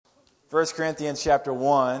1 Corinthians chapter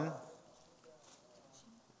 1.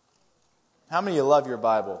 How many of you love your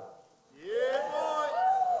Bible? Yeah, boy.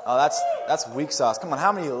 Oh, that's weak sauce. Come on,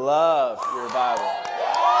 how many of you love your Bible?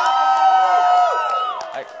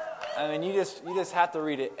 I mean, you just have to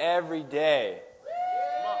read it every day.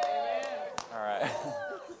 All right.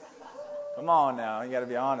 Come on now, you got to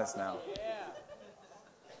be honest now.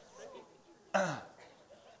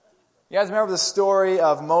 You guys remember the story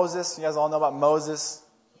of Moses? You guys all know about Moses?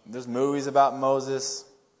 There's movies about Moses.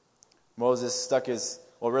 Moses stuck his,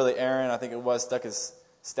 well, really Aaron, I think it was, stuck his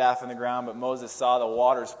staff in the ground, but Moses saw the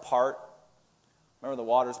waters part. Remember the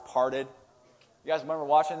waters parted? You guys remember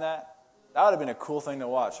watching that? That would have been a cool thing to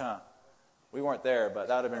watch, huh? We weren't there, but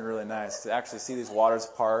that would have been really nice to actually see these waters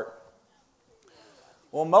part.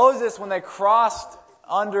 Well, Moses, when they crossed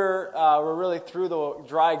were really through the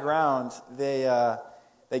dry ground, they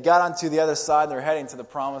got onto the other side. They're heading to the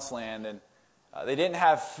promised land, and they didn't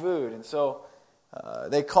have food. And so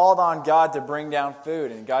they called on God to bring down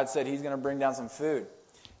food, and God said He's going to bring down some food.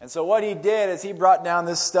 And so what He did is He brought down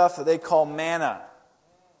this stuff that they call manna.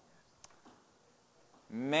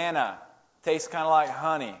 Manna tastes kind of like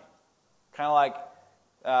honey, kind of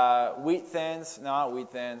like wheat thins. No, not wheat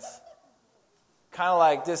thins. Kind of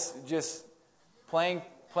like just plain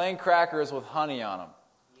crackers with honey on them.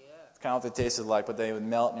 It's kind of what they tasted like, but they would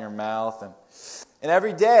melt in your mouth. And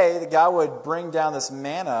every day, the God would bring down this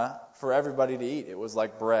manna for everybody to eat. It was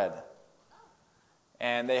like bread.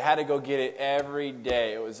 And they had to go get it every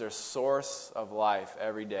day. It was their source of life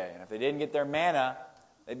every day. And if they didn't get their manna,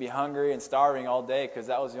 they'd be hungry and starving all day because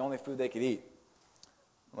that was the only food they could eat.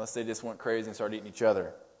 Unless they just went crazy and started eating each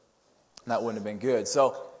other. And that wouldn't have been good.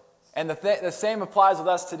 And the same applies with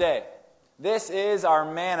us today. This is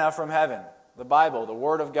our manna from heaven. The Bible, the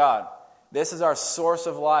Word of God. This is our source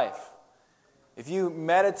of life. If you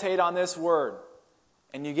meditate on this Word,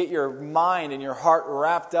 and you get your mind and your heart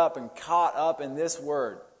wrapped up and caught up in this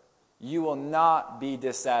Word, you will not be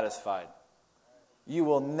dissatisfied. You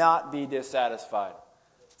will not be dissatisfied.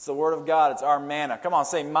 It's the Word of God. It's our manna. Come on,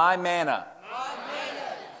 say, my manna. My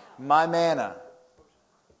manna. My manna.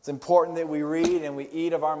 It's important that we read and we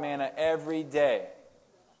eat of our manna every day.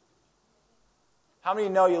 How many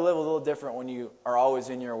know you live a little different when you are always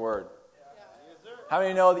in your Word? How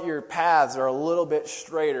many know that your paths are a little bit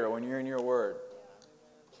straighter when you're in your Word?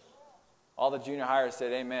 All the junior hires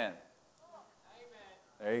said amen.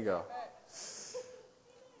 There you go.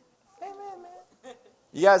 Amen, man.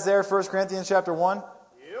 You guys there, 1 Corinthians chapter 1?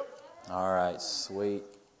 Yep. All right, sweet.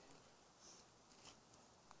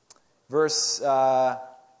 Verse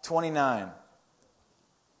 29.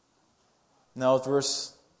 No, it's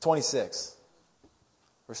verse 26.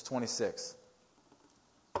 Verse 26.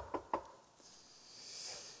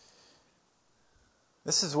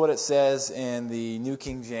 This is what it says in the New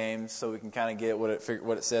King James, so we can kind of get what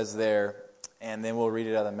it says there, and then we'll read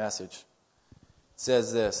it out of the Message. It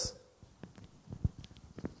says this.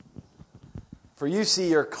 For you see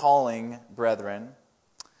your calling, brethren,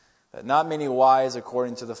 that not many wise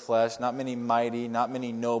according to the flesh, not many mighty, not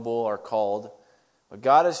many noble are called, but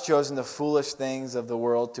God has chosen the foolish things of the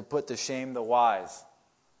world to put to shame the wise.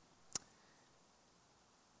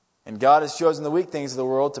 And God has chosen the weak things of the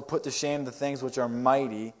world to put to shame the things which are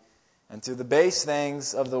mighty, and to the base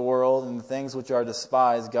things of the world and the things which are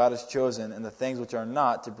despised God has chosen, and the things which are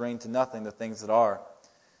not, to bring to nothing the things that are,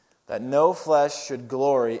 that no flesh should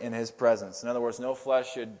glory in His presence. In other words, no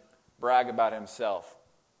flesh should brag about himself.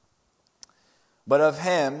 But of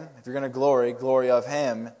Him, if you're going to glory of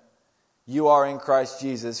Him, you are in Christ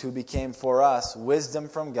Jesus, who became for us wisdom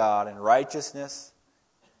from God and righteousness,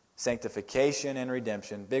 sanctification and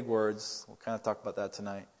redemption. Big words. We'll kind of talk about that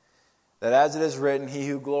tonight. That as it is written, he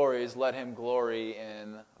who glories, let him glory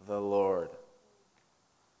in the Lord.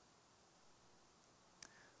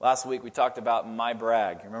 Last week we talked about my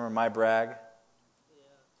brag. You remember my brag? Yeah.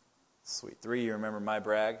 Sweet. 3, you remember my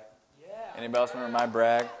brag? Yeah. Anybody else remember my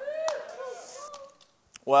brag?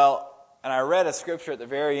 Well, and I read a scripture at the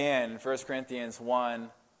very end, 1 Corinthians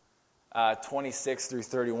 1, 26 through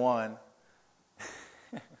 31.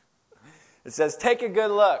 It says, take a good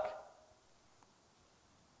look.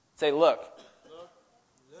 Say, look.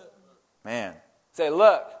 Man. Say,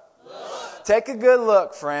 look. Take a good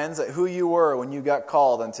look, friends, at who you were when you got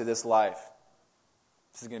called into this life.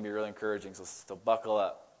 This is going to be really encouraging, so buckle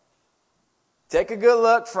up. Take a good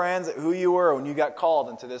look, friends, at who you were when you got called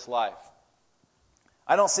into this life.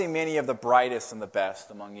 I don't see many of the brightest and the best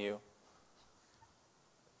among you.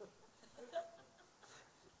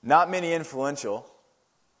 Not many influential.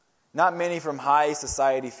 Not many from high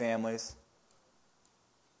society families.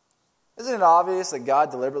 Isn't it obvious that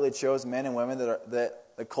God deliberately chose men and women that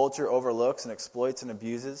the culture overlooks and exploits and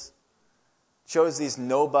abuses. Chose these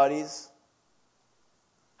nobodies.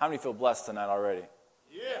 How many feel blessed tonight already?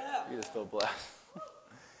 Yeah. You just feel blessed.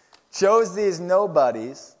 Chose these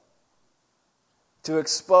nobodies to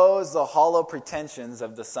expose the hollow pretensions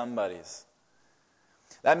of the somebodies.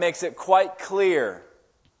 That makes it quite clear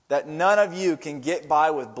that none of you can get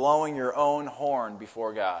by with blowing your own horn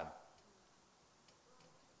before God.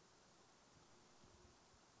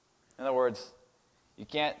 In other words, you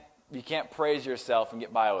can't praise yourself and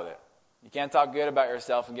get by with it. You can't talk good about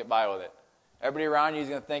yourself and get by with it. Everybody around you is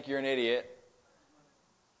going to think you're an idiot.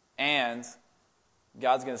 And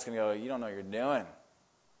God's just going to go, you don't know what you're doing.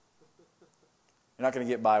 You're not going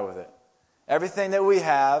to get by with it. Everything that we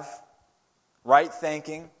have, right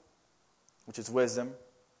thinking, which is wisdom,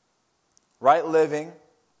 right living,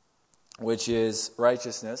 which is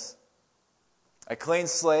righteousness, a clean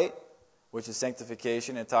slate, which is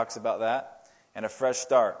sanctification, it talks about that, and a fresh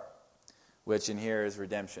start, which in here is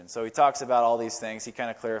redemption. So he talks about all these things. He kind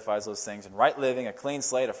of clarifies those things. And right living, a clean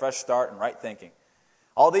slate, a fresh start, and right thinking.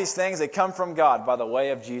 All these things, they come from God by the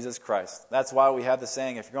way of Jesus Christ. That's why we have the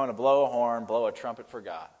saying, if you're going to blow a horn, blow a trumpet for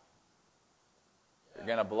God. If you're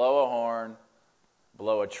going to blow a horn,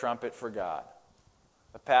 blow a trumpet for God.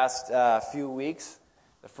 The past few weeks,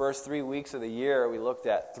 the first 3 weeks of the year, we looked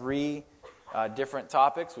at 3 different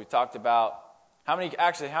topics. We talked about, how many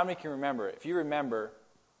can remember? If you remember,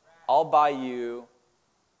 I'll buy you,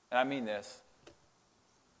 and I mean this,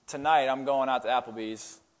 tonight I'm going out to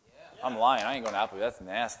Applebee's. I'm lying. I ain't going to Applebee's. That's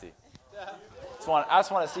nasty. I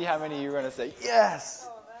just want to see how many of you are going to say, yes.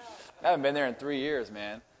 I haven't been there in 3 years,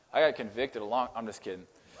 man. I got convicted I'm just kidding.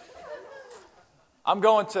 I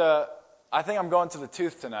think I'm going to the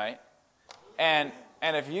Tooth tonight. And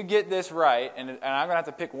if you get this right, and I'm going to have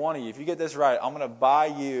to pick one of you. If you get this right, I'm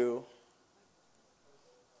buying you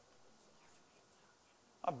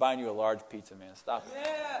a large pizza, man. Stop it.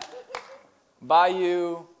 Yeah. Buy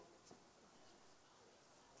you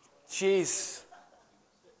cheese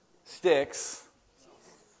sticks.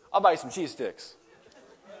 I'll buy you some cheese sticks.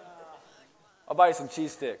 I'll buy you some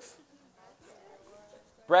cheese sticks.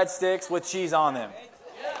 Breadsticks with cheese on them.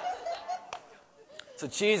 So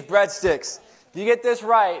cheese breadsticks. If you get this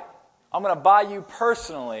right, I'm going to buy you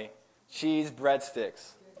personally cheese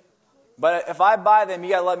breadsticks. But if I buy them,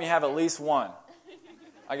 you got to let me have at least one.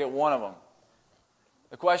 I get one of them.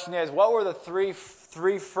 The question is, what were the three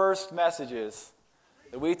first messages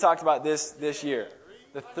that we talked about this year?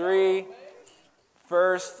 The 3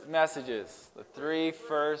 first messages. The 3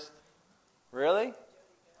 first. Really?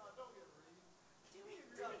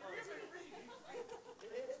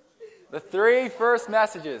 The 3 first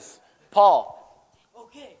messages. Paul.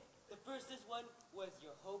 Okay. The first one was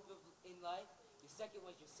your hope in life. The second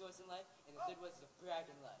was your source in life. And the third was your brag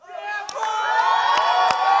in life.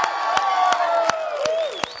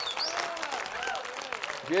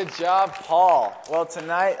 Good job, Paul. Well,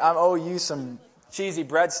 tonight I owe you some cheesy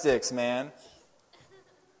breadsticks, man.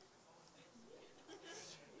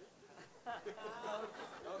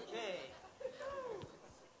 Okay.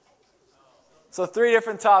 So 3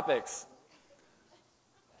 different topics.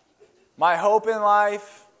 My hope in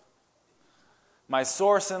life, my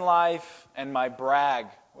source in life, and my brag.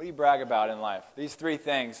 What do you brag about in life? These 3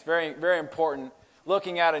 things, very, very important.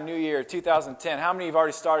 Looking at a new year, 2010. How many of you have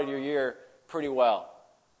already started your year pretty well?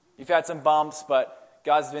 You've had some bumps, but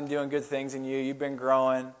God's been doing good things in you. You've been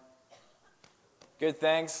growing. Good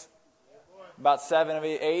things? About 7 of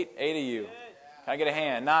you, 8 of you. Can I get a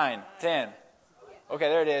hand? 9, 10. Okay,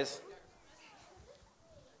 there it is.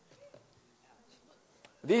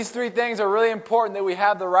 These 3 things are really important, that we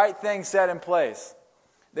have the right things set in place.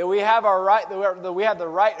 That we have that we have the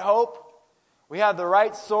right hope, we have the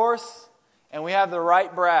right source, and we have the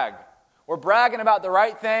right brag. We're bragging about the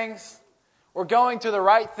right things. We're going to the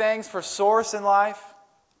right things for source in life.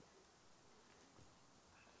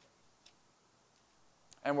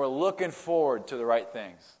 And we're looking forward to the right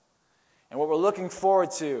things. And what we're looking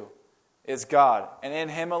forward to is God. And in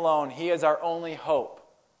Him alone, He is our only hope.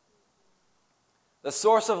 The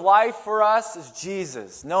source of life for us is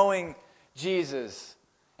Jesus. Knowing Jesus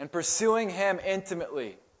and pursuing Him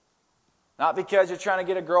intimately. Not because you're trying to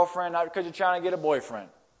get a girlfriend, not because you're trying to get a boyfriend.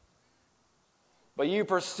 But you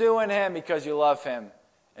pursuing Him because you love Him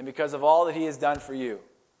and because of all that He has done for you.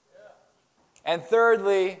 And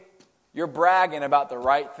thirdly, you're bragging about the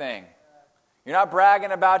right thing. You're not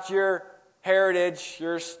bragging about your heritage,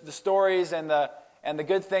 the stories and the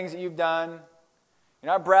good things that you've done.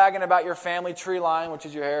 You're not bragging about your family tree line, which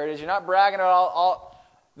is your heritage. You're not bragging about all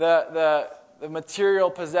the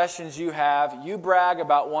material possessions you have. You brag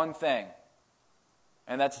about one thing,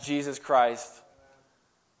 and that's Jesus Christ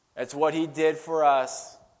It's what He did for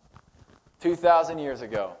us 2,000 years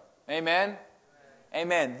ago. Amen?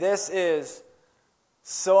 Amen. This is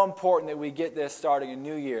so important that we get this starting a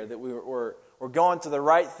new year, that we're going to the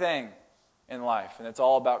right thing in life. And it's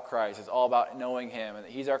all about Christ. It's all about knowing Him. And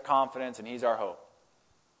that He's our confidence and He's our hope.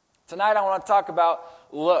 Tonight I want to talk about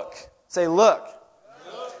look. Say look.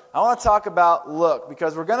 I want to talk about look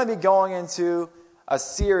because we're going to be going into a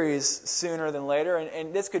series sooner than later.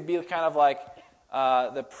 And this could be kind of like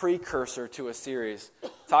the precursor to a series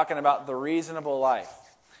talking about the reasonable life.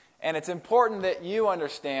 And it's important that you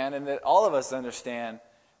understand and that all of us understand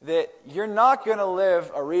that you're not going to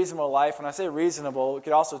live a reasonable life. When I say reasonable, we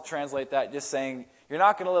could also translate that just saying you're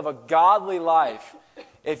not going to live a godly life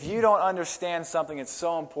if you don't understand something that's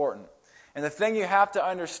so important. And the thing you have to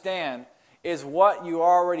understand is what you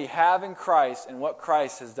already have in Christ and what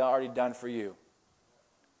Christ has already done for you.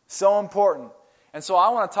 So important. And so I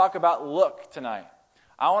want to talk about look tonight.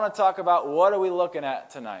 I want to talk about what are we looking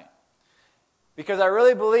at tonight. Because I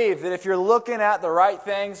really believe that if you're looking at the right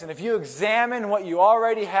things and if you examine what you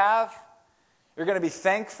already have, you're going to be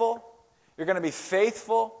thankful, you're going to be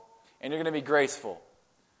faithful, and you're going to be graceful.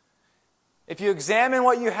 If you examine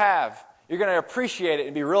what you have, you're going to appreciate it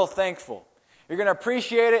and be real thankful. You're going to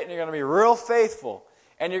appreciate it and you're going to be real faithful.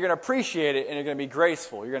 And you're going to appreciate it and you're going to be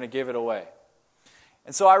graceful. You're going to give it away.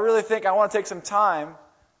 And so I really think I want to take some time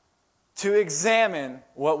to examine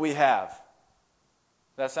what we have. Does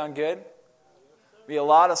that sound good? Be a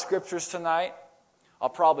lot of scriptures tonight. I'll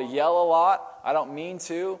probably yell a lot. I don't mean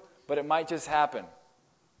to, but it might just happen.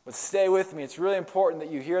 But stay with me. It's really important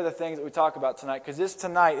that you hear the things that we talk about tonight, because this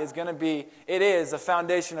tonight is going to be, it is the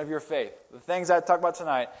foundation of your faith. The things I talk about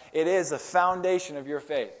tonight, it is the foundation of your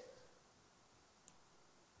faith.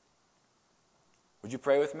 Would you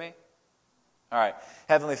pray with me? All right.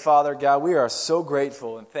 Heavenly Father, God, we are so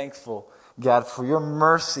grateful and thankful, God, for your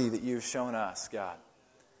mercy that you've shown us, God.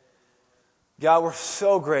 God, we're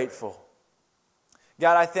so grateful.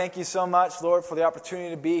 God, I thank you so much, Lord, for the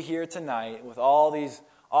opportunity to be here tonight with all these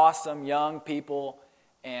awesome young people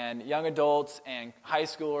and young adults and high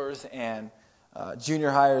schoolers and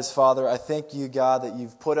junior hires, Father. I thank you, God, that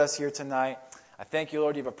you've put us here tonight. I thank you,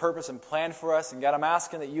 Lord, you have a purpose and plan for us. And God, I'm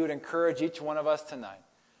asking that you would encourage each one of us tonight.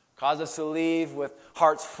 Cause us to leave with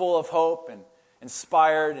hearts full of hope and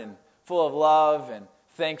inspired and full of love and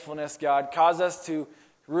thankfulness, God. Cause us to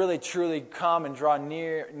really, truly come and draw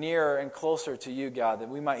nearer and closer to you, God, that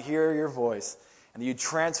we might hear your voice and that you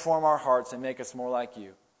transform our hearts and make us more like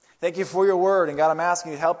you. Thank you for your word. And God, I'm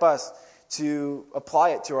asking you to help us to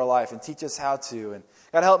apply it to our life and teach us how to. And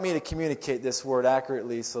God, help me to communicate this word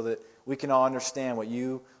accurately so that we can all understand what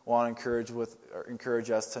you want to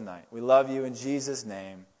encourage us tonight. We love you in Jesus'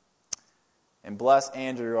 name. And bless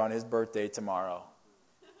Andrew on his birthday tomorrow.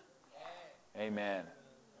 Amen.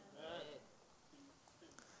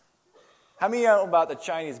 How many know about the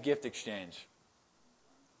Chinese gift exchange?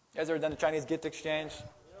 You guys ever done the Chinese gift exchange?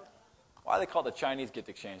 Why are they called the Chinese gift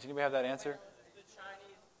exchange? Anybody have that answer?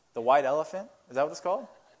 The white elephant? Is that what it's called?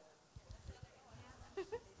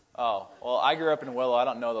 Oh, well, I grew up in Willow. I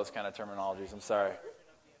don't know those kind of terminologies. I'm sorry.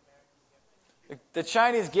 The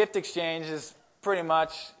Chinese gift exchange is pretty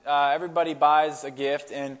much everybody buys a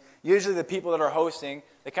gift, and usually the people that are hosting,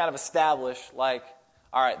 they kind of establish, like,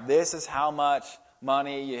 all right, this is how much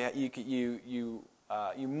money you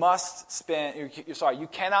must spend. You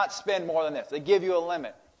cannot spend more than this. They give you a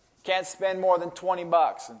limit. You can't spend more than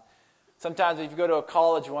 $20. And sometimes if you go to a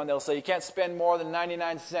college one, they'll say you can't spend more than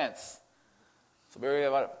 99 cents. So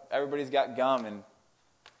everybody's got gum, and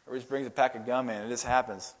everybody just brings a pack of gum in, and this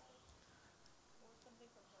happens.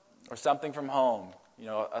 Or something from home,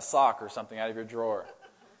 a sock or something out of your drawer.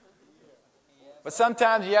 But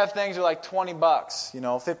sometimes you have things that are like $20,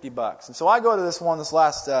 $50. And so I go to this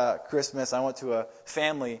last Christmas. I went to a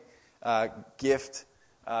family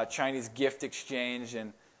Chinese gift exchange.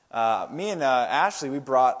 And me and Ashley, we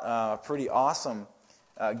brought a pretty awesome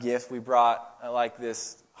gift. We brought like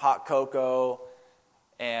this hot cocoa,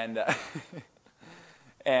 and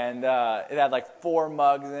and it had like 4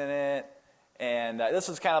 mugs in it. And this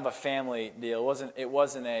was kind of a family deal. There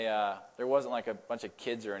wasn't like a bunch of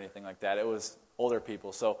kids or anything like that. It was older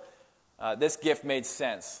people. So this gift made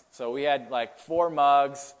sense. So we had like 4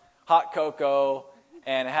 mugs, hot cocoa,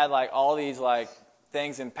 and it had like all these like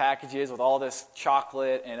things in packages with all this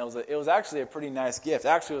chocolate, and it was actually a pretty nice gift.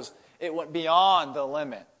 Actually, it went beyond the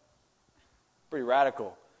limit. Pretty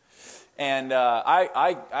radical. And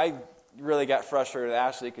I really got frustrated with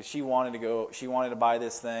Ashley because she wanted to buy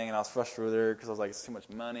this thing, and I was frustrated with her because I was like, it's too much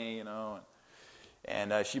money,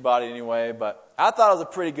 and she bought it anyway. But I thought it was a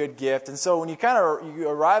pretty good gift. And so when you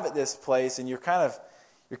arrive at this place and you're kind of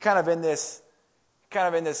you're kind of in this,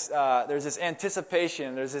 there's this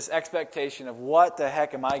anticipation, there's this expectation of what the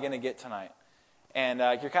heck am I going to get tonight? And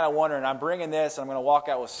you're kind of wondering, I'm bringing this, I'm going to walk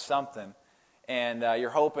out with something. And you're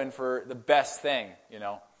hoping for the best thing, you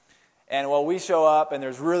know. And well, we show up, and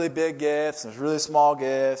there's really big gifts, and there's really small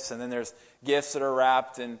gifts, and then there's gifts that are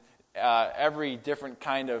wrapped in every different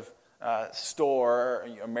kind of store,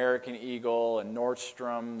 American Eagle and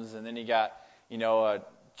Nordstrom's, and then you got, you know,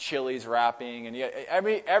 Chili's wrapping, and you got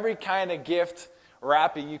every kind of gift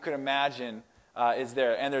wrapping you could imagine is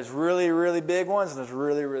there. And there's really, really big ones, and there's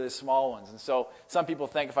really, really small ones. And so some people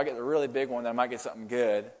think if I get the really big one, then I might get something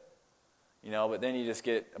good, you know, but then you just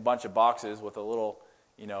get a bunch of boxes with a little,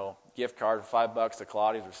 you know, gift card for $5 to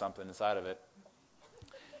Claudia's or something inside of it.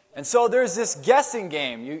 And so there's this guessing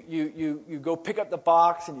game. You go pick up the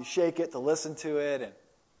box and you shake it to listen to it, and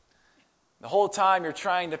the whole time you're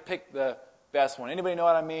trying to pick the best one. Anybody know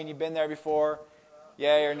what I mean? You've been there before?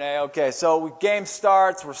 Yay or nay? Okay, so game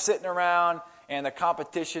starts, we're sitting around, and the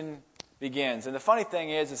competition begins. And the funny thing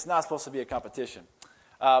is, it's not supposed to be a competition.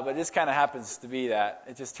 But this kind of happens to be that.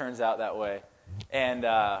 It just turns out that way. And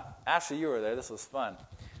Ashley, you were there. This was fun.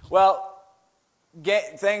 Well,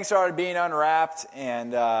 things started being unwrapped,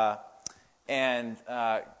 and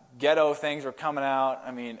ghetto things were coming out.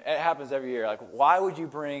 I mean, it happens every year. Like, why would you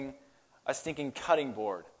bring a stinking cutting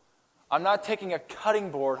board? I'm not taking a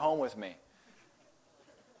cutting board home with me.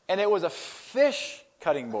 And it was a fish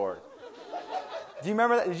cutting board. Do you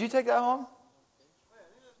remember that? Did you take that home?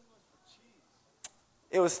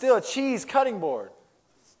 It was still a cheese cutting board.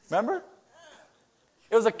 Remember?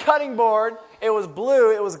 It was a cutting board. It was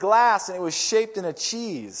blue. It was glass, and it was shaped in a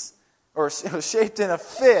cheese, or it was shaped in a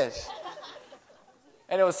fish.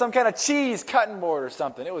 And it was some kind of cheese cutting board or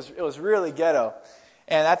something. It was really ghetto.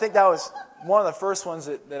 And I think that was one of the first ones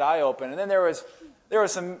that I opened. And then there were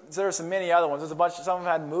some many other ones. There's a bunch. Some of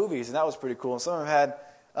them had movies, and that was pretty cool. And some of them had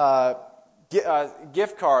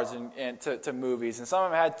gift cards and to movies, and some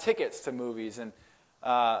of them had tickets to movies. And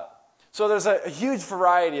so there's a huge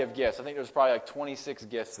variety of gifts. I think there's probably like 26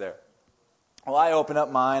 gifts there. Well, I opened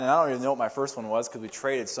up mine, and I don't even know what my first one was because we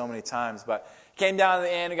traded so many times. But came down to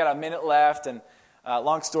the end. We got a minute left, and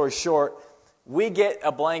long story short, we get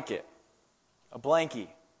a blanket, a blankie,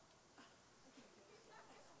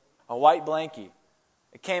 a white blankie.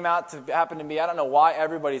 It came out to happen to me. I don't know why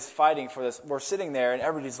everybody's fighting for this. We're sitting there, and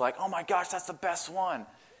everybody's like, "Oh my gosh, that's the best one!"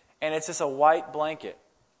 And it's just a white blanket,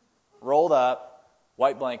 rolled up,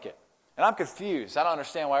 white blanket. And I'm confused. I don't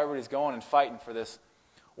understand why everybody's going and fighting for this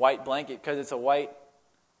white blanket, because it's a white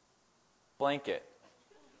blanket.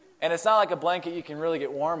 And it's not like a blanket you can really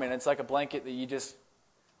get warm in. It's like a blanket that you just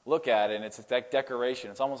look at, and it's like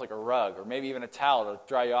decoration. It's almost like a rug, or maybe even a towel to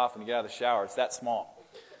dry you off when you get out of the shower. It's that small.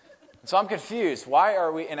 And so I'm confused. Why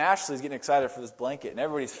are we, and Ashley's getting excited for this blanket, and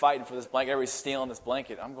everybody's fighting for this blanket. Everybody's stealing this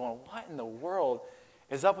blanket. I'm going, what in the world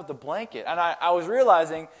is up with the blanket? And I was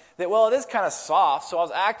realizing that, well, it is kind of soft, so I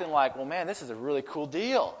was acting like, well, man, this is a really cool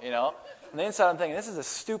deal, you know? And the inside I'm thinking, this is the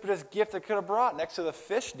stupidest gift I could have brought next to the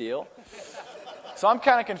fish deal. So I'm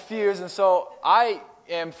kind of confused, and so I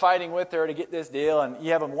am fighting with her to get this deal, and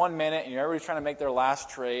you have them 1 minute, and everybody's trying to make their last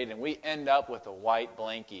trade, and we end up with a white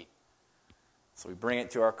blankie. So we bring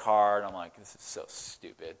it to our car, and I'm like, this is so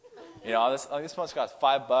stupid. You know, this one's cost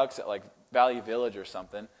 $5 at like Value Village or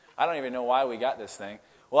something. I don't even know why we got this thing.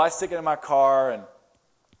 Well, I stick it in my car, and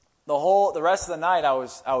the rest of the night I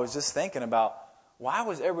was just thinking about, why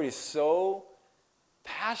was everybody so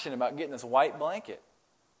passionate about getting this white blanket?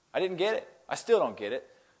 I didn't get it. I still don't get it.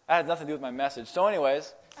 That had nothing to do with my message. So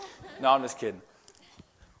anyways, no, I'm just kidding.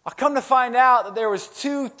 I come to find out that there was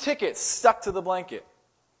 2 tickets stuck to the blanket.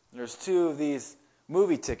 There's 2 of these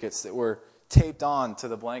movie tickets that were taped on to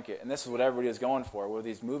the blanket. And this is what everybody was going for, were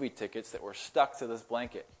these movie tickets that were stuck to this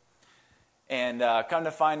blanket. And come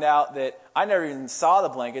to find out that I never even saw the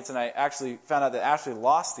blankets, and I actually found out that Ashley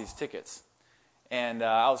lost these tickets. And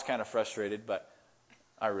I was kind of frustrated, but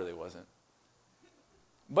I really wasn't.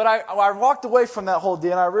 But I walked away from that whole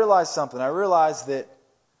deal, and I realized something. I realized that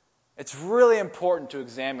it's really important to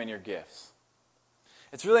examine your gifts.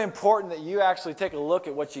 It's really important that you actually take a look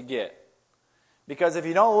at what you get. Because if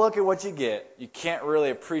you don't look at what you get, you can't really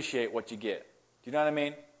appreciate what you get. Do you know what I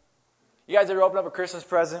mean? You guys ever open up a Christmas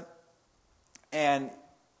present? And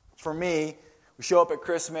for me, we show up at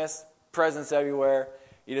Christmas, presents everywhere.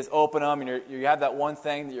 You just open them, and you have that one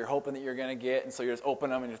thing that you're hoping that you're going to get, and so you just open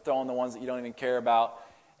them, and you're throwing the ones that you don't even care about.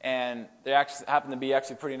 And they actually happen to be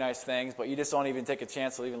actually pretty nice things, but you just don't even take a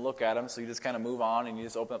chance to even look at them, so you just kind of move on, and you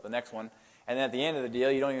just open up the next one. And then at the end of the deal,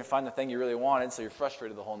 you don't even find the thing you really wanted, so you're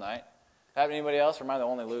frustrated the whole night. Happen to anybody else, or am I the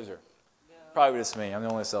only loser? No. Probably just me. I'm the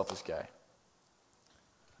only selfish guy.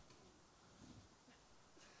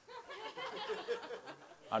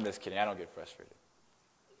 I'm just kidding. I don't get frustrated.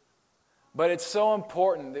 But it's so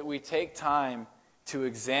important that we take time to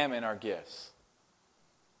examine our gifts.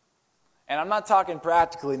 And I'm not talking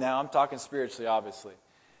practically now. I'm talking spiritually, obviously.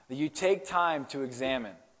 That you take time to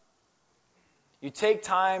examine. You take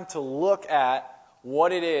time to look at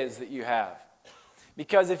what it is that you have.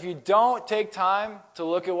 Because if you don't take time to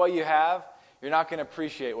look at what you have, you're not going to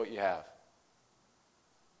appreciate what you have.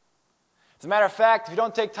 As a matter of fact, if you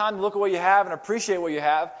don't take time to look at what you have and appreciate what you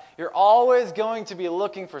have, you're always going to be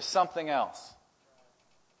looking for something else.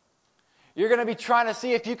 You're going to be trying to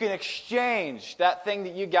see if you can exchange that thing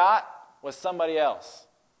that you got with somebody else.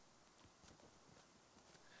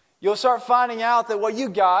 You'll start finding out that what you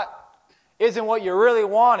got isn't what you really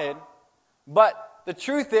wanted, but the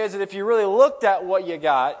truth is that if you really looked at what you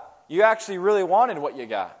got, you actually really wanted what you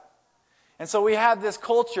got. And so we have this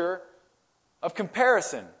culture of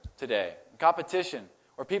comparison today, competition,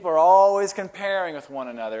 where people are always comparing with one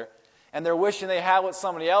another, and they're wishing they had what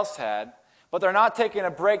somebody else had, but they're not taking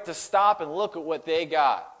a break to stop and look at what they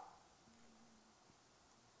got.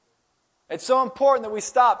 It's so important that we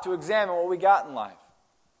stop to examine what we got in life,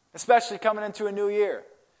 especially coming into a new year.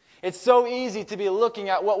 It's so easy to be looking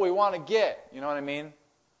at what we want to get, you know what I mean?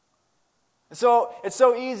 And so it's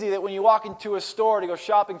so easy that when you walk into a store to go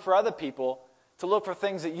shopping for other people, to look for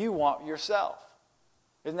things that you want yourself.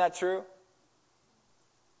 Isn't that true?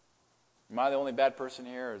 Am I the only bad person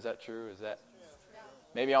here, or is that true?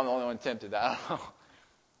 Maybe I'm the only one tempted. I don't know.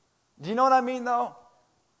 Do you know what I mean, though?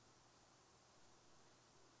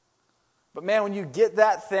 But man, when you get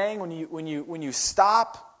that thing, when you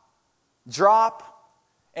stop, drop,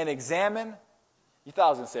 and examine, you thought I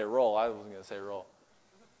was going to say roll. I wasn't going to say roll.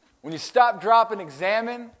 When you stop, drop, and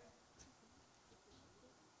examine,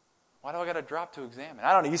 why do I got to drop to examine?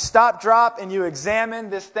 I don't know. You stop, drop, and you examine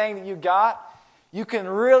this thing that you got, you can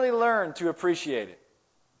really learn to appreciate it.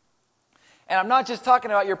 And I'm not just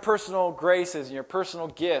talking about your personal graces and your personal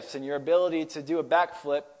gifts and your ability to do a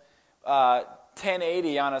backflip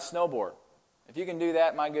 1080 on a snowboard. If you can do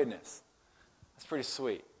that, my goodness, that's pretty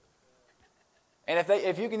sweet. And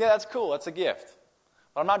if you can do that, that's cool. That's a gift.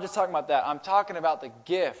 But I'm not just talking about that. I'm talking about the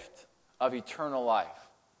gift of eternal life.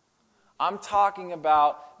 I'm talking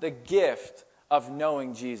about the gift of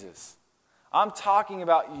knowing Jesus. I'm talking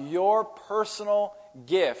about your personal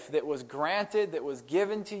gift that was granted, that was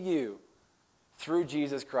given to you through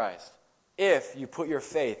Jesus Christ, if you put your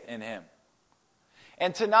faith in Him.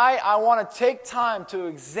 And tonight, I want to take time to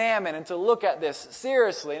examine and to look at this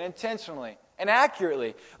seriously and intentionally and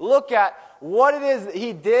accurately. Look at what it is that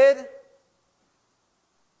He did.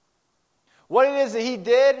 What it is that He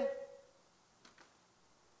did.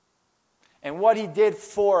 And what He did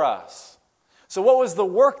for us. So what was the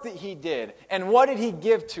work that He did? And what did He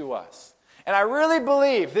give to us? And I really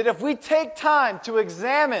believe that if we take time to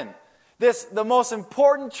examine this, the most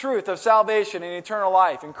important truth of salvation and eternal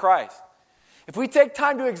life in Christ, if we take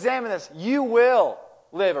time to examine this, you will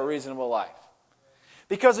live a reasonable life.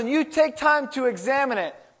 Because when you take time to examine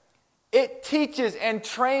it, it teaches and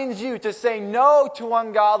trains you to say no to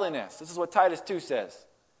ungodliness. This is what Titus 2 says.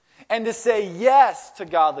 And to say yes to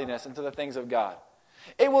godliness and to the things of God.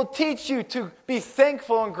 It will teach you to be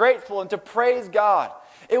thankful and grateful and to praise God.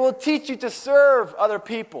 It will teach you to serve other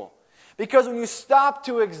people. Because when you stop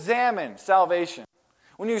to examine salvation,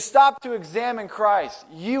 when you stop to examine Christ,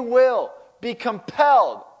 you will be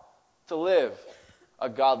compelled to live a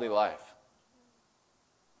godly life.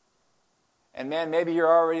 And man, maybe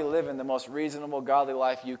you're already living the most reasonable, godly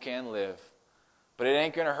life you can live. But it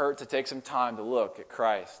ain't going to hurt to take some time to look at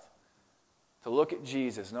Christ. To look at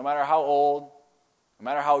Jesus. No matter how old, no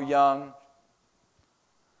matter how young,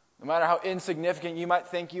 no matter how insignificant you might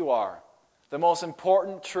think you are, the most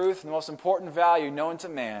important truth, the most important value known to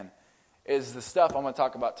man is the stuff I'm going to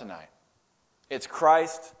talk about tonight. It's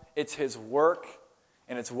Christ, it's His work,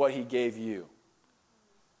 and it's what He gave you.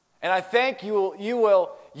 And I think you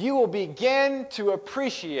will begin to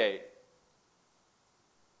appreciate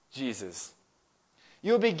Jesus.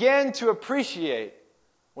 You'll begin to appreciate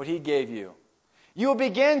what He gave you. You'll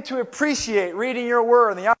begin to appreciate reading your Word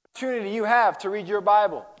and the opportunity you have to read your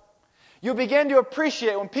Bible. You'll begin to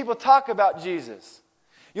appreciate when people talk about Jesus.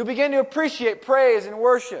 You'll begin to appreciate praise and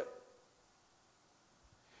worship.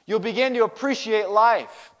 You'll begin to appreciate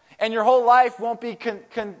life. And your whole life won't be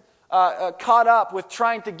caught up with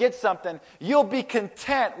trying to get something. You'll be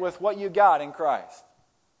content with what you got in Christ.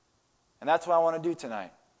 And that's what I want to do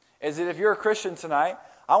tonight. Is that if you're a Christian tonight,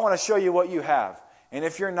 I want to show you what you have. And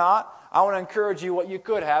if you're not, I want to encourage you what you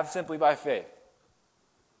could have simply by faith.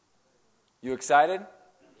 You excited?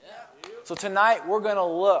 Yeah. So tonight we're going to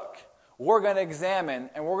look. we're going to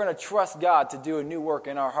examine and we're going to trust God to do a new work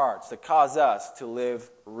in our hearts to cause us to live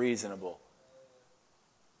reasonable.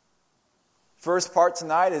 First part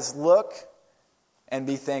tonight is look and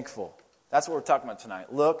be thankful. That's what we're talking about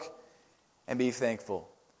tonight. Look and be thankful.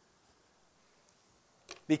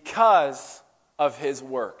 Because of His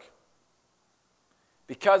work.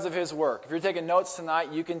 Because of His work. If you're taking notes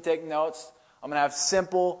tonight, you can take notes. I'm going to have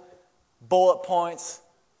simple bullet points.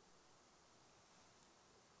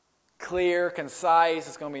 Clear, concise.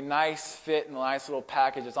 It's going to be nice, fit in a nice little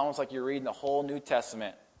package. It's almost like you're reading the whole New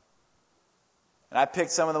Testament. And I picked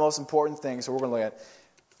some of the most important things, so we're going to look at it.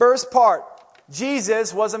 First part,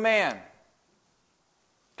 Jesus was a man.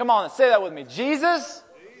 Come on, say that with me. Jesus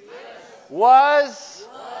was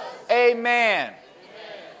a man.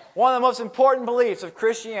 One of the most important beliefs of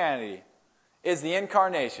Christianity is the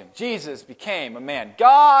incarnation. Jesus became a man.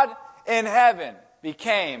 God in heaven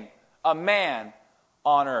became a man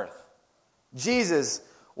on earth. Jesus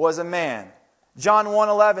was a man. John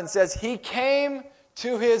 1:11 says, He came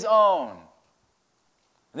to His own.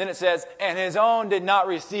 And then it says, and His own did not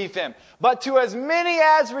receive Him. But to as many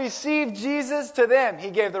as received Jesus, to them He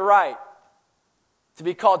gave the right to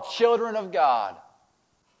be called children of God.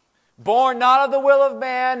 Born not of the will of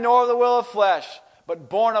man, nor of the will of flesh, but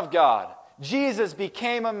born of God. Jesus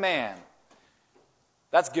became a man.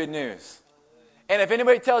 That's good news. And if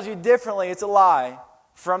anybody tells you differently, it's a lie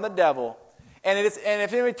from the devil. And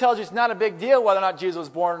if anybody tells you it's not a big deal whether or not Jesus was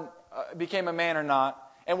born, became a man or not,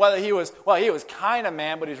 and whether he was kind of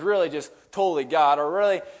man, but he's really just totally God, or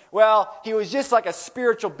really, he was just like a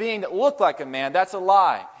spiritual being that looked like a man, that's a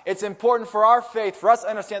lie. It's important for our faith, for us to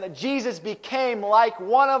understand that Jesus became like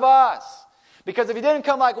one of us. Because if He didn't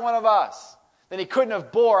come like one of us, then He couldn't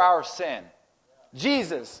have bore our sin.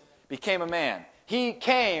 Jesus became a man. He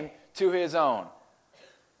came to His own.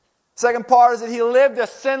 Second part is that He lived a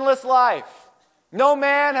sinless life. No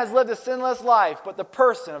man has lived a sinless life but the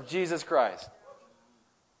person of Jesus Christ.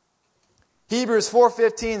 Hebrews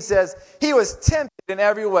 4:15 says, He was tempted in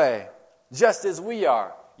every way, just as we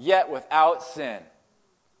are, yet without sin.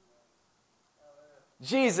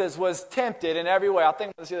 Jesus was tempted in every way. I was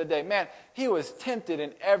thinking about this the other day. Man, He was tempted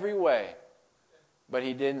in every way, but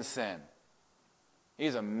He didn't sin.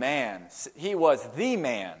 He's a man. He was the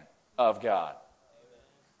man of God.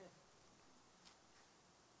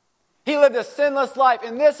 He lived a sinless life,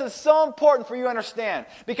 and this is so important for you to understand,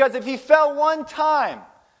 because if He fell one time,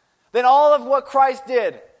 then all of what Christ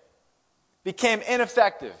did became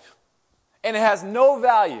ineffective. And it has no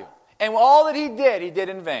value. And all that He did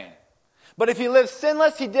in vain. But if He lived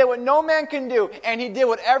sinless, He did what no man can do. And He did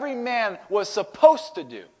what every man was supposed to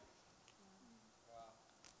do.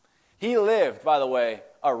 He lived, by the way,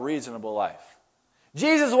 a reasonable life.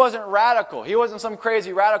 Jesus wasn't radical. He wasn't some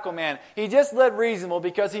crazy radical man. He just lived reasonable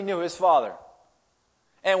because He knew His Father.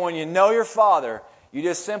 And when you know your Father, you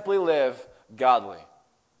just simply live godly.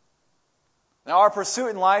 Now, our pursuit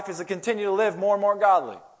in life is to continue to live more and more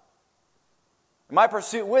godly. My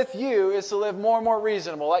pursuit with you is to live more and more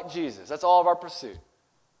reasonable like Jesus. That's all of our pursuit.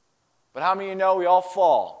 But how many of you know we all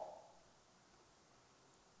fall?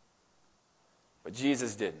 But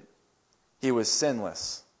Jesus didn't. He was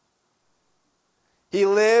sinless. He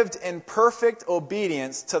lived in perfect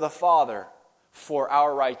obedience to the Father for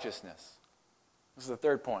our righteousness. This is the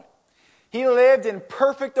third point. He lived in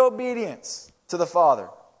perfect obedience to the Father.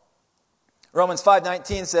 Romans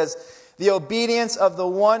 5:19 says, the obedience of the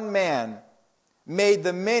one man made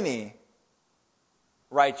the many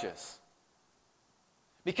righteous.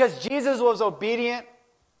 Because Jesus was obedient,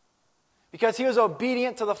 because He was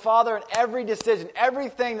obedient to the Father in every decision,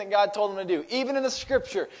 everything that God told Him to do, even in the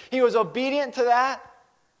Scripture, He was obedient to that.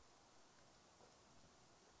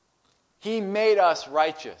 He made us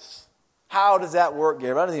righteous. How does that work,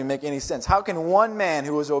 Gabe? That doesn't even make any sense. How can one man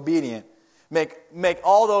who was obedient make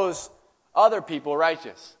all those other people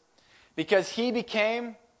righteous? Because He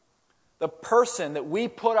became the person that we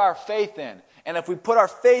put our faith in. And if we put our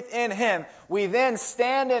faith in Him, we then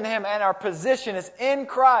stand in Him, and our position is in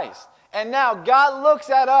Christ. And now God looks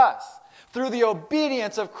at us through the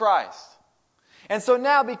obedience of Christ. And so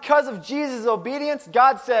now, because of Jesus' obedience,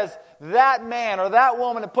 God says that man or that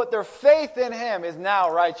woman that put their faith in Him is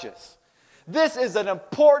now righteous. This is an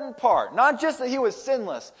important part. Not just that He was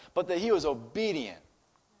sinless, but that He was obedient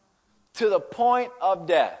to the point of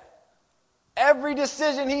death. Every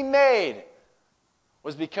decision He made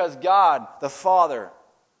was because God, the Father,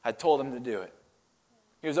 had told Him to do it.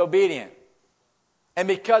 He was obedient. And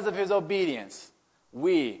because of His obedience,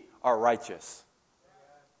 we are righteous.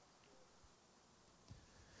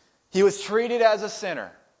 He was treated as a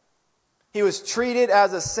sinner. He was treated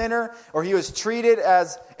as a sinner, or he was treated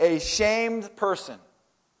as a shamed person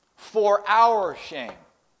for our shame.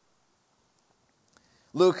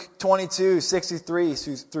 Luke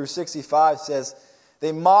 22:63 through 65 says,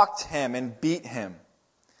 they mocked him and beat him.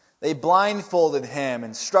 They blindfolded him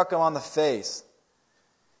and struck him on the face.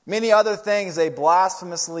 Many other things they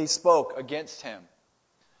blasphemously spoke against him.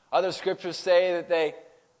 Other scriptures say that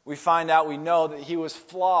we know that he was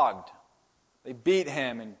flogged. They beat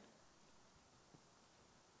him and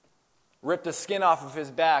ripped the skin off of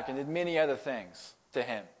his back and did many other things to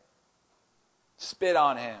him. Spit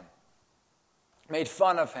on him. Made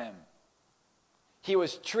fun of him. He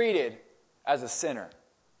was treated as a sinner.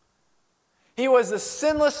 He was a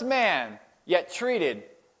sinless man, yet treated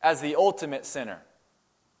as the ultimate sinner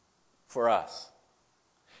for us.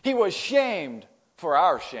 He was shamed for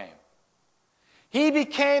our shame. He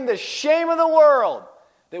became the shame of the world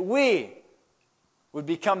that we would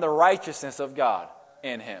become the righteousness of God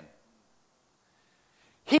in him.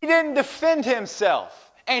 He didn't defend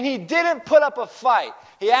himself, and he didn't put up a fight.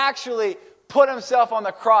 He actually put himself on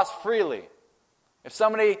the cross freely. If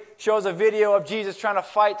somebody shows a video of Jesus trying to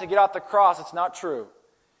fight to get off the cross, it's not true.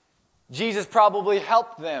 Jesus probably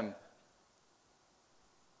helped them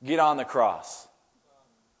get on the cross.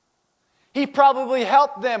 He probably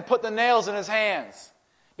helped them put the nails in his hands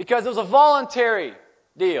because it was a voluntary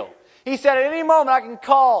deal. He said, at any moment I can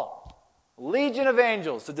call a legion of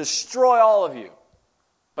angels to destroy all of you.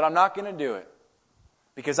 But I'm not going to do it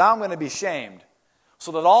because I'm going to be shamed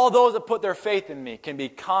so that all those that put their faith in me can be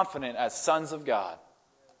confident as sons of God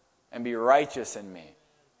and be righteous in me.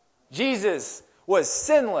 Jesus was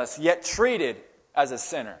sinless yet treated as a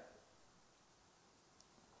sinner.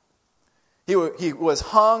 He was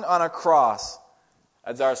hung on a cross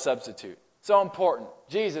as our substitute. So important.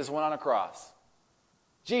 Jesus went on a cross.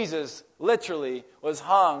 Jesus literally was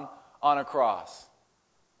hung on a cross.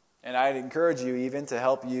 And I'd encourage you even to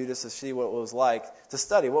help you just to see what it was like, to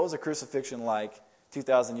study what was a crucifixion like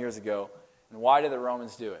 2,000 years ago, and why did the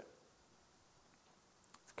Romans do it?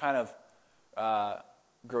 It's kind of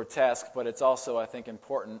grotesque, but it's also, I think,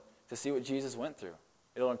 important to see what Jesus went through.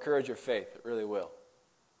 It'll encourage your faith. It really will.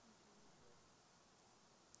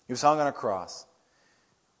 He was hung on a cross.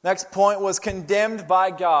 Next point was condemned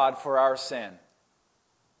by God for our sin.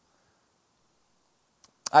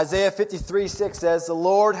 Isaiah 53:6 says, the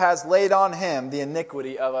Lord has laid on him the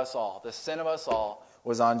iniquity of us all. The sin of us all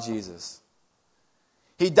was on Jesus.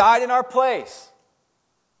 He died in our place.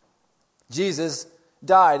 Jesus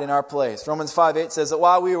died in our place. Romans 5:8 says that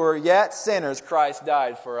while we were yet sinners, Christ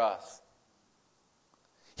died for us.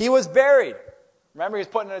 He was buried. Remember, he was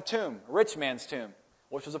put in a tomb, a rich man's tomb,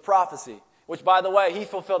 which was a prophecy. Which, by the way, he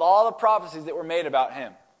fulfilled all the prophecies that were made about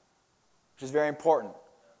him. Which is very important.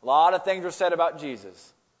 A lot of things were said about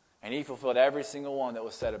Jesus. And he fulfilled every single one that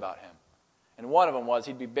was said about him. And one of them was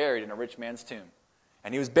he'd be buried in a rich man's tomb.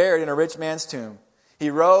 And he was buried in a rich man's tomb. He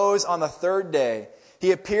rose on the third day.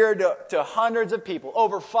 He appeared to hundreds of people.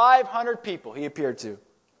 Over 500 people he appeared to.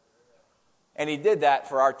 And he did that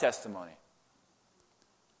for our testimony.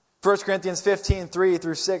 1 Corinthians 15:3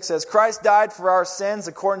 through 6 says, Christ died for our sins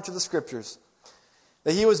according to the Scriptures.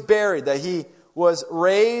 That he was buried, that he was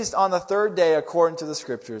raised on the third day according to the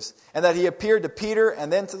Scriptures, and that he appeared to Peter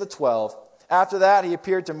and then to the 12. After that, he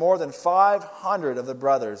appeared to more than 500 of the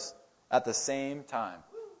brothers at the same time.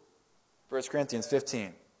 1 Corinthians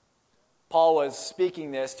 15. Paul was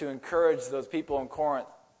speaking this to encourage those people in Corinth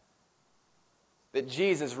that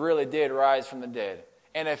Jesus really did rise from the dead.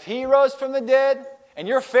 And if he rose from the dead, and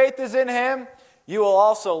your faith is in him, you will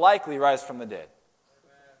also likely rise from the dead.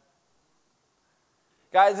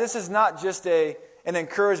 Guys, this is not just an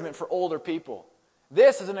encouragement for older people.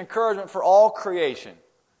 This is an encouragement for all creation.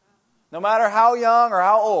 No matter how young or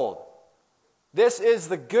how old. This is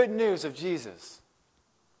the good news of Jesus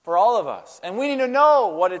for all of us. And we need to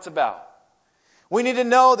know what it's about. We need to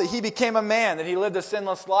know that he became a man, that he lived a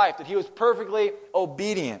sinless life, that he was perfectly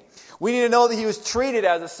obedient. We need to know that he was treated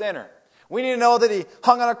as a sinner. We need to know that he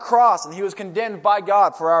hung on a cross and he was condemned by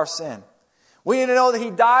God for our sin. We need to know that he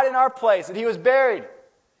died in our place, that he was buried,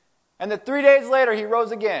 and that 3 days later he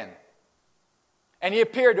rose again. And he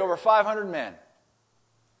appeared to over 500 men.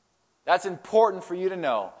 That's important for you to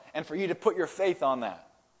know and for you to put your faith on that.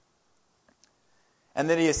 And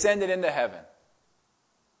that he ascended into heaven.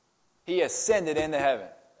 He ascended into heaven.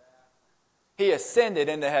 He ascended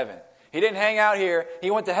into heaven. He didn't hang out here. He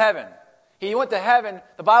went to heaven. He went to heaven.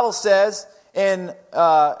 The Bible says in,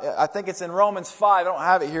 I think it's in Romans 5. I don't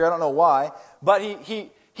have it here. I don't know why. But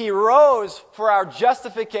he rose for our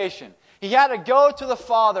justification. He had to go to the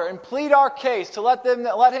Father and plead our case to let Him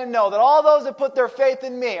know that all those that put their faith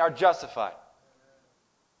in me are justified.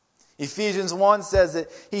 Ephesians 1 says that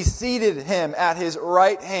He seated Him at His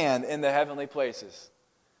right hand in the heavenly places.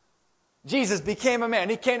 Jesus became a man.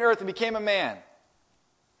 He came to earth and became a man.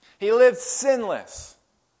 He lived sinless.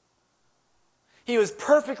 He was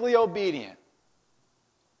perfectly obedient.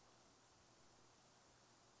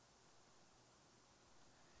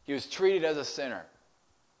 He was treated as a sinner.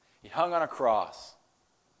 He hung on a cross.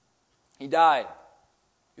 He died.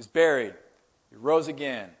 He was buried. He rose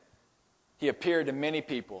again. He appeared to many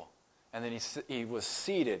people. And then he was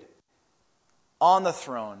seated on the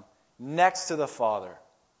throne next to the Father,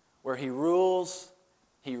 where He rules,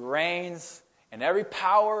 He reigns, and every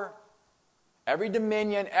power, every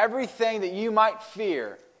dominion, everything that you might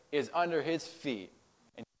fear is under His feet.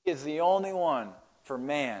 And He is the only one for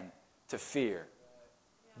man to fear.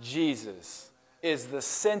 Jesus is the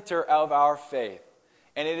center of our faith.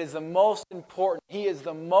 And it is the most important. He is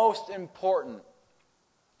the most important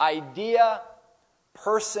idea,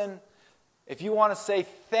 person, if you want to say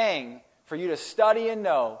thing for you to study and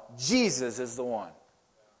know, Jesus is the one.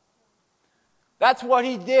 That's what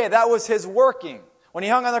He did. That was His working. When He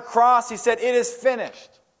hung on the cross, He said, "It is finished."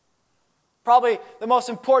 Probably the most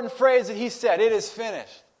important phrase that He said, "It is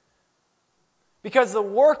finished." Because the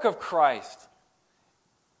work of Christ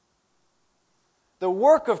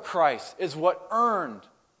is what earned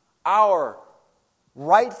our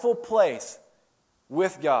rightful place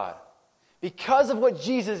with God. Because of what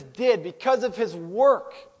Jesus did, because of His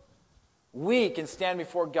work, we can stand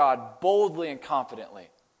before God boldly and confidently.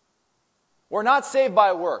 We're not saved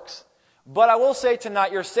by works. But I will say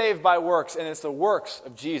tonight, you're saved by works, and it's the works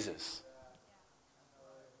of Jesus.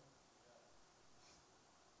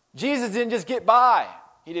 Jesus didn't just get by.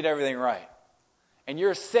 He did everything right. And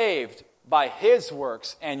you're saved by His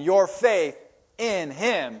works and your faith in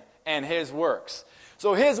Him and His works.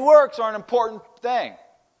 So His works are an important thing.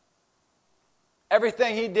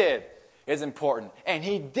 Everything He did is important. And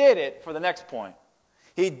He did it for the next point.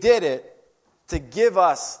 He did it to give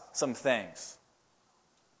us some things.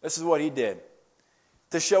 This is what He did.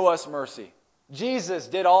 To show us mercy. Jesus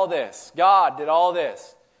did all this. God did all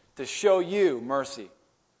this to show you mercy.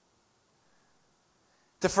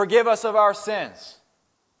 To forgive us of our sins.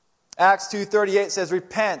 Acts 2:38 says,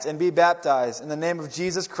 "Repent and be baptized in the name of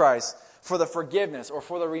Jesus Christ for the forgiveness," or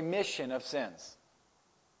for the remission of sins.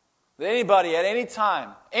 That anybody at any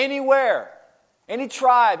time, anywhere, any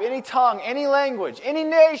tribe, any tongue, any language, any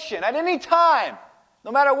nation, at any time,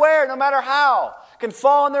 no matter where, no matter how, can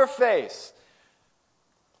fall on their face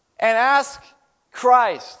and ask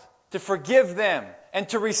Christ to forgive them and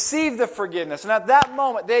to receive the forgiveness. And at that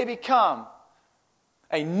moment, they become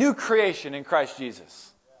a new creation in Christ Jesus.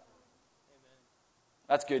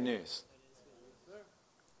 That's good news.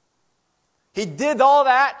 He did all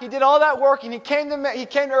that. He did all that work, and He came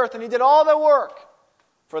to earth, and He did all the work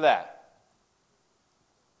for that.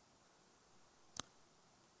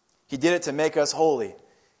 He did it to make us holy.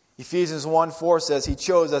 Ephesians 1:4 says, "He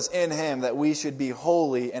chose us in Him that we should be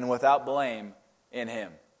holy and without blame in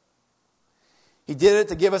Him." He did it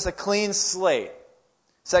to give us a clean slate.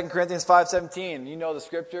 2 Corinthians 5:17, you know the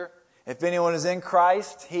scripture. If anyone is in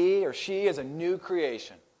Christ, he or she is a new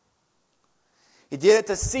creation. He did it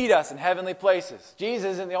to seat us in heavenly places.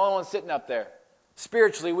 Jesus isn't the only one sitting up there.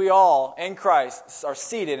 Spiritually, we all, in Christ, are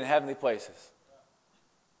seated in heavenly places.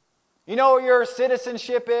 You know where your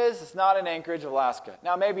citizenship is? It's not in Anchorage, Alaska.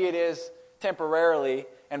 Now, maybe it is temporarily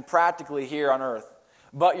and practically here on earth.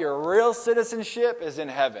 But your real citizenship is in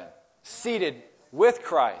heaven, seated with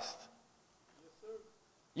Christ.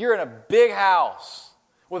 You're in a big house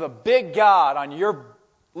with a big God on your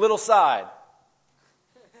little side.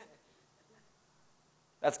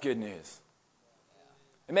 That's good news.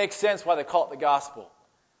 It makes sense why they call it the gospel.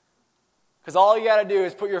 Because all you got to do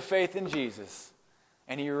is put your faith in Jesus,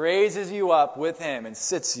 and He raises you up with Him and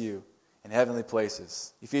sits you in heavenly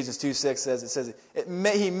places. Ephesians 2:6 says,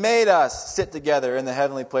 He made us sit together in the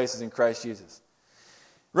heavenly places in Christ Jesus.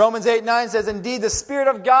 Romans 8:9 says, "Indeed, the Spirit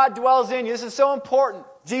of God dwells in you." This is so important.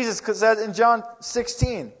 Jesus said in John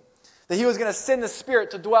 16 that He was going to send the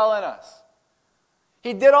Spirit to dwell in us.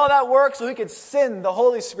 He did all that work so He could send the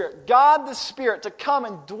Holy Spirit, God the Spirit, to come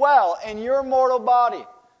and dwell in your mortal body.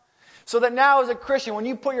 So that now as a Christian, when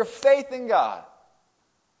you put your faith in God,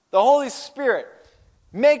 the Holy Spirit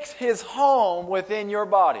makes His home within your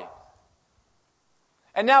body.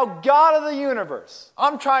 And now, God of the universe,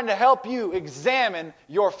 I'm trying to help you examine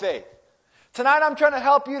your faith. Tonight I'm trying to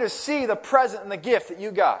help you to see the present and the gift that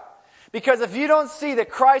you got. Because if you don't see that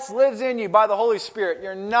Christ lives in you by the Holy Spirit,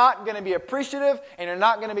 you're not going to be appreciative and you're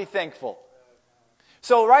not going to be thankful.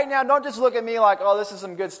 So right now, don't just look at me like, oh, this is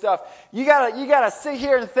some good stuff. You gotta sit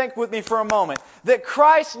here and think with me for a moment that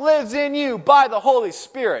Christ lives in you by the Holy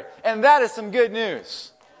Spirit. And that is some good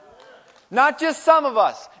news. Not just some of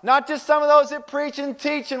us, not just some of those that preach and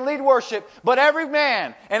teach and lead worship, but every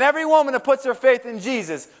man and every woman that puts their faith in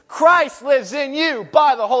Jesus. Christ lives in you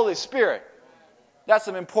by the Holy Spirit. That's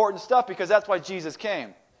some important stuff because that's why Jesus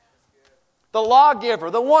came. The lawgiver,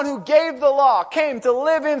 the one who gave the law, came to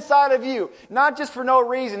live inside of you. Not just for no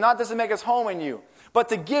reason, not just to make us home in you, but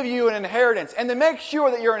to give you an inheritance. And to make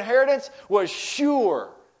sure that your inheritance was sure.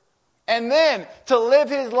 And then to live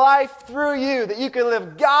His life through you, that you can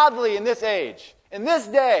live godly in this age. In this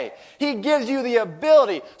day, He gives you the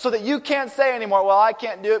ability so that you can't say anymore, well, I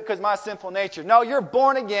can't do it because of my sinful nature. No, you're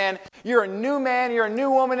born again. You're a new man. You're a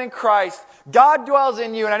new woman in Christ. God dwells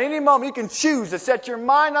in you, and at any moment you can choose to set your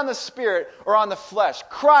mind on the Spirit or on the flesh.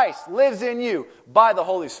 Christ lives in you by the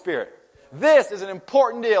Holy Spirit. This is an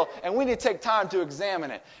important deal, and we need to take time to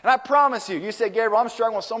examine it. And I promise you, you say, Gabriel, I'm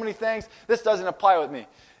struggling with so many things. This doesn't apply with me.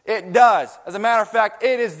 It does. As a matter of fact,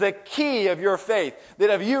 it is the key of your faith. That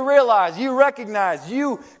if you realize, you recognize,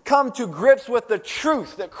 you come to grips with the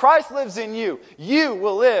truth that Christ lives in you, you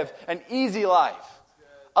will live an easy life.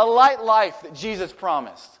 A light life that Jesus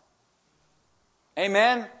promised.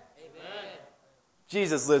 Amen? Amen.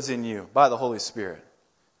 Jesus lives in you by the Holy Spirit.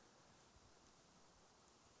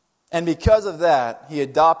 And because of that, He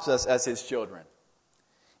adopts us as His children.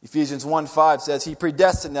 Ephesians 1:5 says He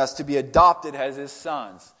predestined us to be adopted as His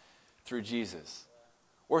sons through Jesus.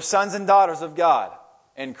 We're sons and daughters of God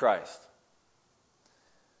in Christ.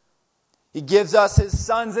 He gives us His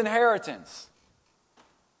son's inheritance.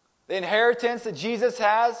 The inheritance that Jesus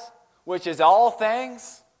has, which is all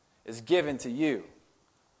things, is given to you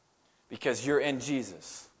because you're in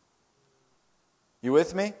Jesus. You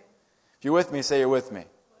with me? If you're with me, say you're with me.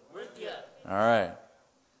 With you. All right.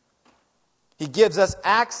 He gives us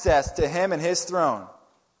access to Him and His throne.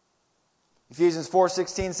 Ephesians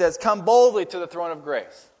 4:16 says, come boldly to the throne of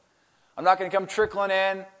grace. I'm not going to come trickling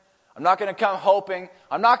in. I'm not going to come hoping.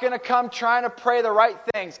 I'm not going to come trying to pray the right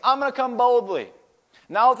things. I'm going to come boldly.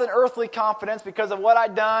 Not with an earthly confidence because of what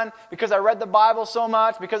I've done, because I read the Bible so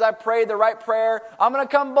much, because I prayed the right prayer. I'm going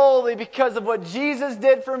to come boldly because of what Jesus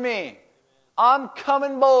did for me. I'm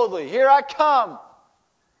coming boldly. Here I come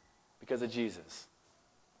because of Jesus.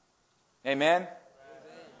 Amen? Amen?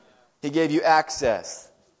 He gave you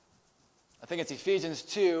access. I think it's Ephesians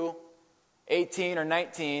 2:18 or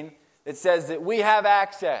 19 that says that we have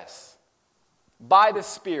access by the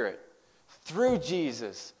Spirit through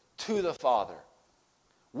Jesus to the Father.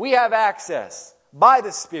 We have access by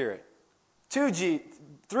the Spirit through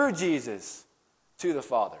Jesus to the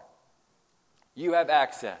Father. You have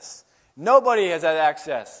access. Nobody has had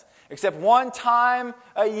access except one time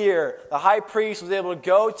a year. The high priest was able to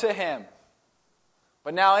go to Him.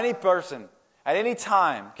 But now any person at any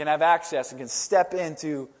time can have access and can step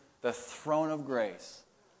into the throne of grace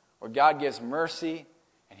where God gives mercy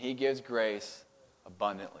and He gives grace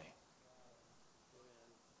abundantly.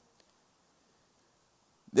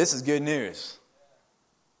 This is good news.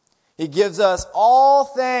 He gives us all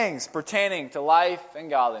things pertaining to life and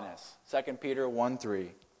godliness. 2 Peter 1:3.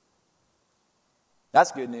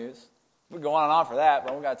 That's good news. We could go on and on for that,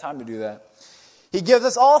 but we don't got time to do that. He gives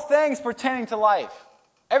us all things pertaining to life.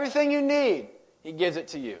 Everything you need, He gives it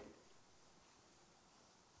to you.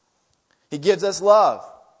 He gives us love.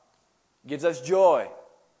 He gives us joy.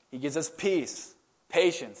 He gives us peace,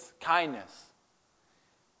 patience, kindness.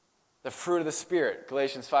 The fruit of the Spirit,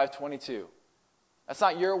 Galatians 5:22. That's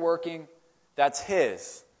not your working, that's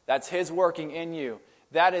His. That's His working in you.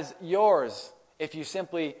 That is yours if you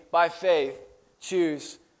simply, by faith,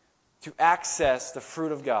 choose to access the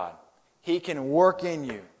fruit of God. He can work in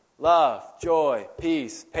you. Love, joy,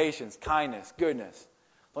 peace, patience, kindness, goodness.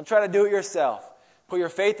 Don't try to do it yourself. Put your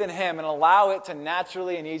faith in Him and allow it to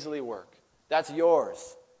naturally and easily work. That's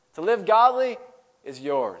yours. To live godly is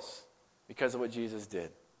yours because of what Jesus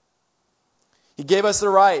did. He gave us the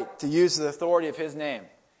right to use the authority of His name.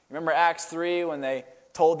 Remember Acts 3 when they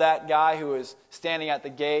told that guy who was standing at the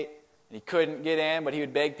gate and he couldn't get in, but he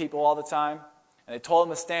would beg people all the time. And they told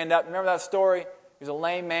him to stand up. Remember that story? He was a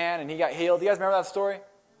lame man and he got healed. Do you guys remember that story?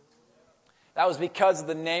 That was because of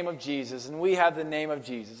the name of Jesus, and we have the name of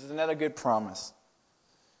Jesus. It's another good promise.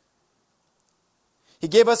 He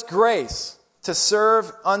gave us grace to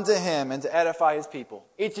serve unto Him and to edify His people.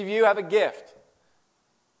 Each of you have a gift.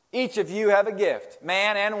 Each of you have a gift.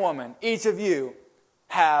 Man and woman, each of you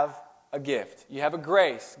have a gift. You have a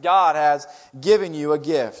grace. God has given you a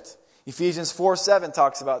gift. Ephesians 4:7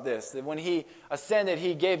 talks about this, that when he ascended,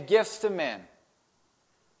 he gave gifts to men.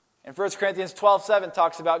 And 1 Corinthians 12:7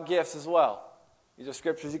 talks about gifts as well. These are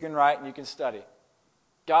scriptures you can write and you can study.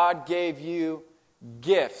 God gave you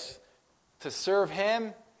gifts to serve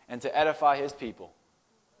Him and to edify His people.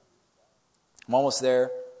 I'm almost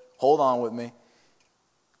there. Hold on with me.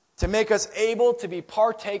 To make us able to be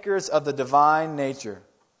partakers of the divine nature,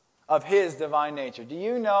 of His divine nature. Do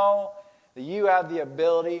you know that you have the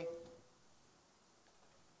ability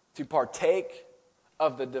to partake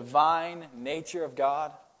of the divine nature of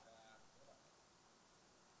God?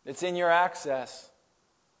 It's in your access.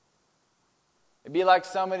 It'd be like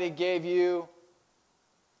somebody gave you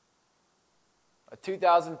a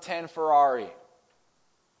 2010 Ferrari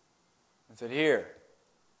and said, "Here,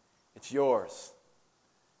 it's yours."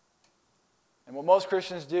 And what most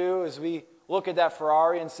Christians do is we look at that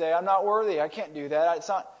Ferrari and say, "I'm not worthy. I can't do that.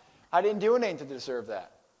 I didn't do anything to deserve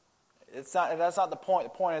that." That's not the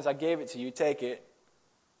point. The point is I gave it to you. Take it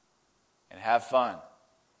and have fun.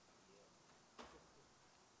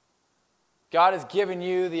 God has given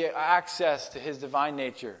you the access to His divine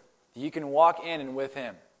nature. You can walk in and with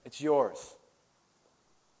Him. It's yours.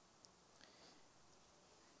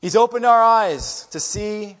 He's opened our eyes to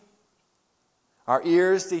see, our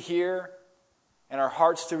ears to hear, and our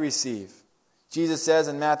hearts to receive. Jesus says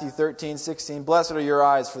in Matthew 13:16, "Blessed are your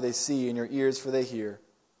eyes, for they see, and your ears, for they hear."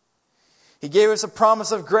 He gave us a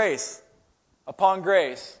promise of grace upon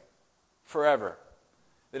grace forever.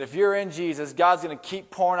 That if you're in Jesus, God's going to keep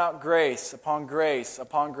pouring out grace upon grace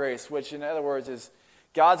upon grace, which in other words is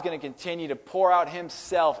God's going to continue to pour out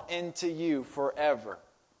Himself into you forever.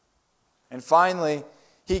 And finally,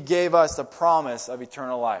 He gave us the promise of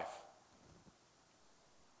eternal life.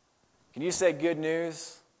 Can you say good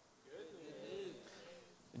news? Good news.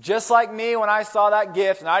 Just like me when I saw that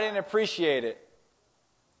gift and I didn't appreciate it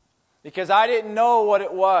because I didn't know what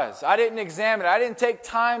it was. I didn't examine it. I didn't take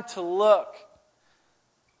time to look.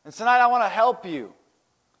 And tonight I want to help you.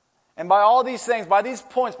 And by all these things, by these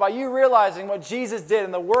points, by you realizing what Jesus did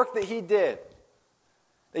and the work that He did,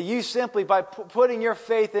 that you simply, by putting your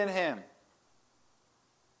faith in Him,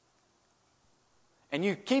 and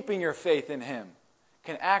you keeping your faith in Him,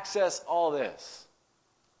 can access all this.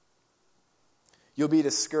 You'll be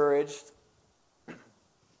discouraged.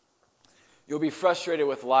 You'll be frustrated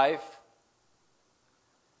with life.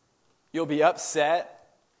 You'll be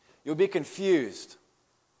upset. You'll be confused.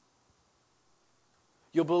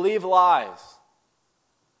 You'll believe lies.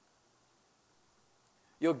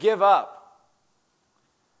 You'll give up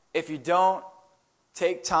if you don't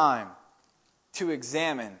take time to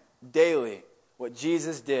examine daily what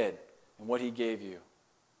Jesus did and what He gave you.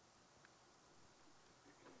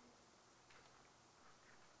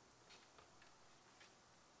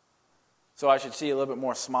 So I should see a little bit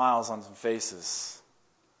more smiles on some faces,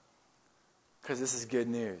 because this is good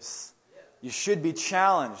news. You should be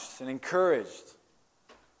challenged and encouraged.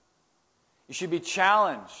 You should be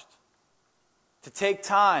challenged to take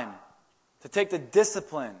time, to take the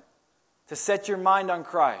discipline, to set your mind on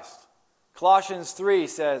Christ. Colossians 3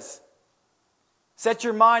 says, "Set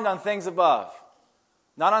your mind on things above,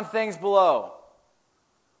 not on things below,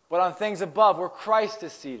 but on things above where Christ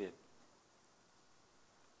is seated."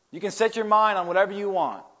 You can set your mind on whatever you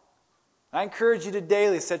want. I encourage you to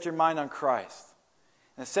daily set your mind on Christ.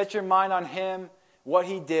 And set your mind on Him, what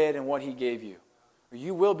He did, and what He gave you. Or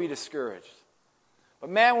you will be discouraged. But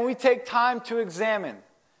man, when we take time to examine,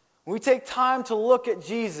 when we take time to look at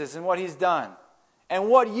Jesus and what He's done, and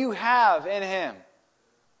what you have in Him,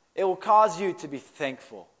 it will cause you to be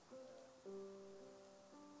thankful.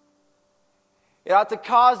 It ought to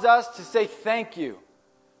cause us to say thank you,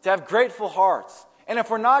 to have grateful hearts. And if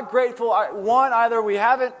we're not grateful, one, either we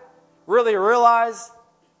haven't really realized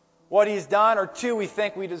what He's done, or two, we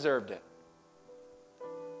think we deserved it.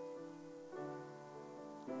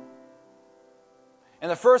 And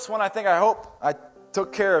the first one, I hope I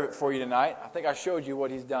took care of it for you tonight. I think I showed you what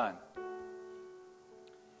He's done.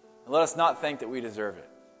 And let us not think that we deserve it.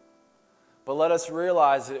 But let us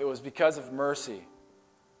realize that it was because of mercy.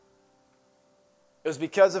 It was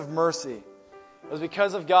because of mercy. It was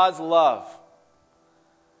because of God's love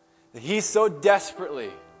that He so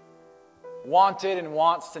desperately wanted and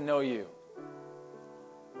wants to know you.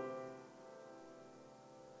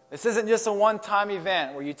 This isn't just a one-time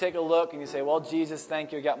event where you take a look and you say, "Well, Jesus,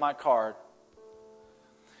 thank you, I got my card."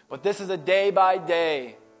 But this is a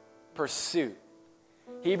day-by-day pursuit.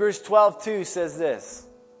 Hebrews 12:2 says this,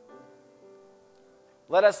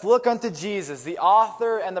 "Let us look unto Jesus, the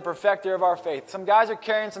author and the perfecter of our faith." Some guys are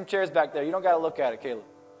carrying some chairs back there. You don't got to look at it, Caleb.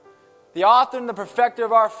 The author and the perfecter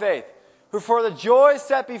of our faith, who for the joy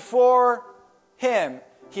set before him,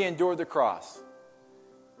 he endured the cross.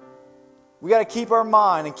 We got to keep our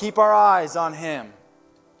mind and keep our eyes on him.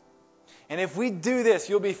 And if we do this,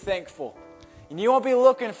 you'll be thankful. And you won't be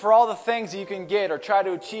looking for all the things that you can get or try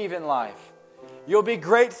to achieve in life. You'll be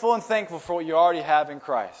grateful and thankful for what you already have in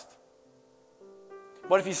Christ.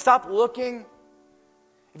 But if you stop looking,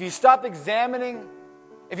 if you stop examining,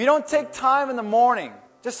 if you don't take time in the morning,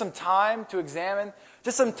 just some time to examine,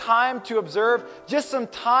 just some time to observe, just some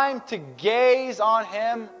time to gaze on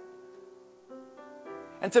him,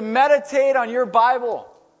 and to meditate on your Bible,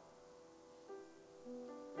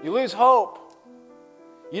 you lose hope.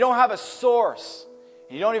 You don't have a source.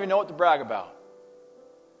 And you don't even know what to brag about.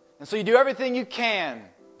 And so you do everything you can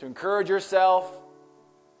to encourage yourself.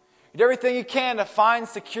 You do everything you can to find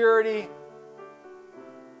security.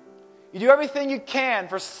 You do everything you can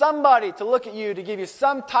for somebody to look at you to give you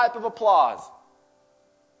some type of applause.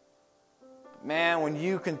 But man, when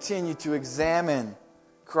you continue to examine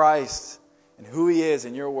Christ and who he is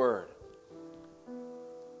in your word,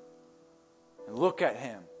 and look at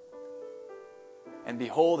him, and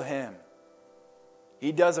behold him,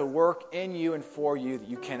 he does a work in you and for you that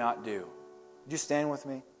you cannot do. Would you stand with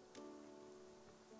me?